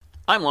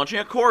I'm launching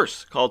a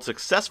course called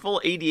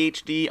Successful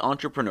ADHD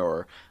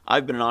Entrepreneur.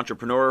 I've been an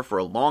entrepreneur for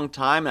a long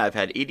time, and I've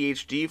had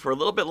ADHD for a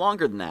little bit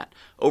longer than that.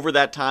 Over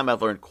that time,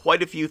 I've learned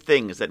quite a few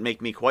things that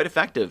make me quite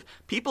effective.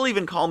 People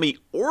even call me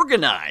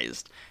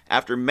organized.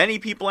 After many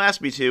people ask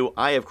me to,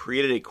 I have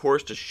created a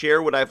course to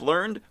share what I've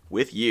learned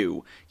with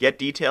you. Get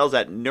details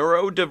at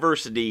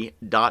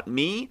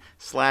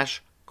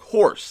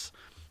neurodiversity.me/course.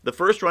 The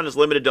first run is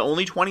limited to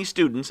only 20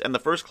 students, and the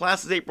first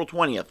class is April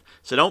 20th,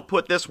 so don't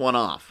put this one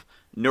off.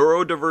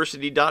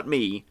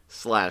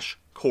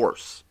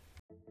 neurodiversity.me/course.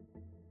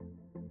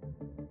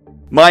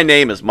 My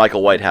name is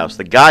Michael Whitehouse,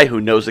 the guy who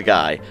knows a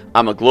guy.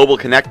 I'm a global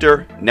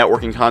connector,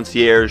 networking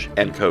concierge,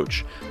 and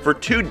coach. For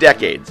 2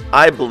 decades,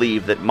 I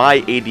believed that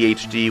my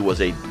ADHD was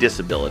a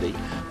disability.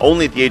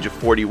 Only at the age of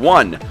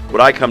 41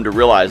 would I come to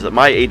realize that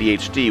my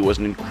ADHD was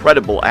an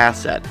incredible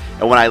asset,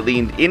 and when I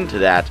leaned into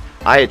that,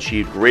 I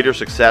achieved greater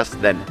success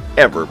than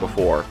ever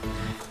before.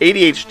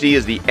 ADHD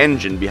is the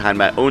engine behind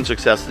my own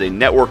success as a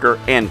networker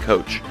and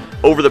coach.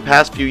 Over the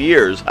past few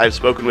years, I've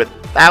spoken with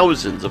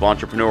thousands of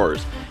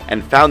entrepreneurs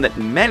and found that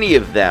many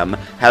of them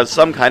have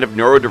some kind of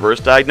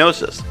neurodiverse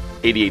diagnosis: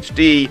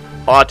 ADHD,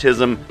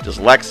 autism,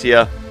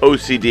 dyslexia,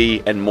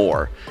 OCD, and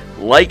more.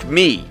 Like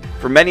me,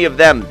 for many of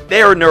them,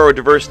 their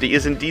neurodiversity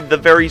is indeed the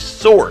very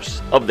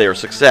source of their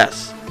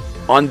success.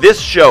 On this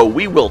show,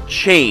 we will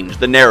change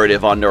the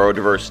narrative on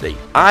neurodiversity.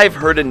 I've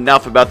heard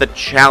enough about the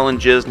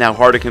challenges and how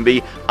hard it can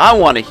be. I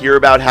want to hear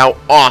about how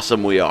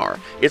awesome we are.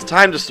 It's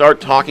time to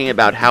start talking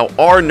about how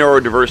our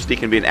neurodiversity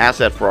can be an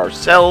asset for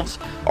ourselves,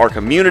 our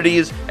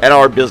communities, and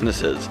our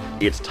businesses.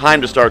 It's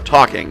time to start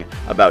talking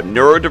about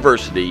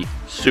neurodiversity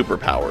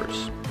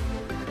superpowers.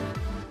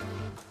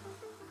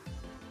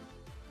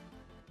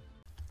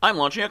 I'm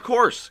launching a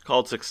course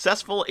called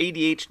Successful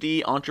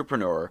ADHD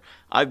Entrepreneur.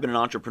 I've been an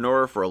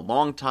entrepreneur for a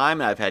long time,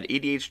 and I've had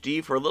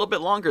ADHD for a little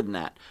bit longer than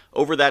that.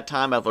 Over that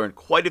time, I've learned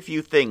quite a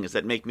few things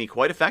that make me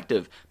quite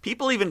effective.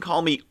 People even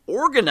call me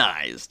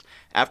organized.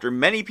 After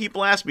many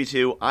people ask me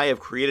to, I have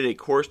created a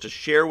course to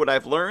share what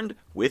I've learned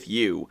with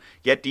you.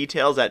 Get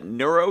details at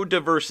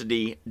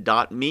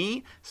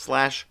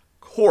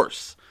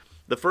neurodiversity.me/course.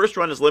 The first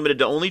run is limited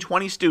to only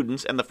 20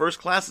 students, and the first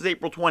class is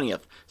April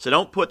 20th, so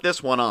don't put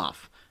this one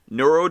off.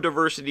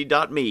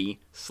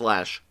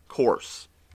 neurodiversity.me/course.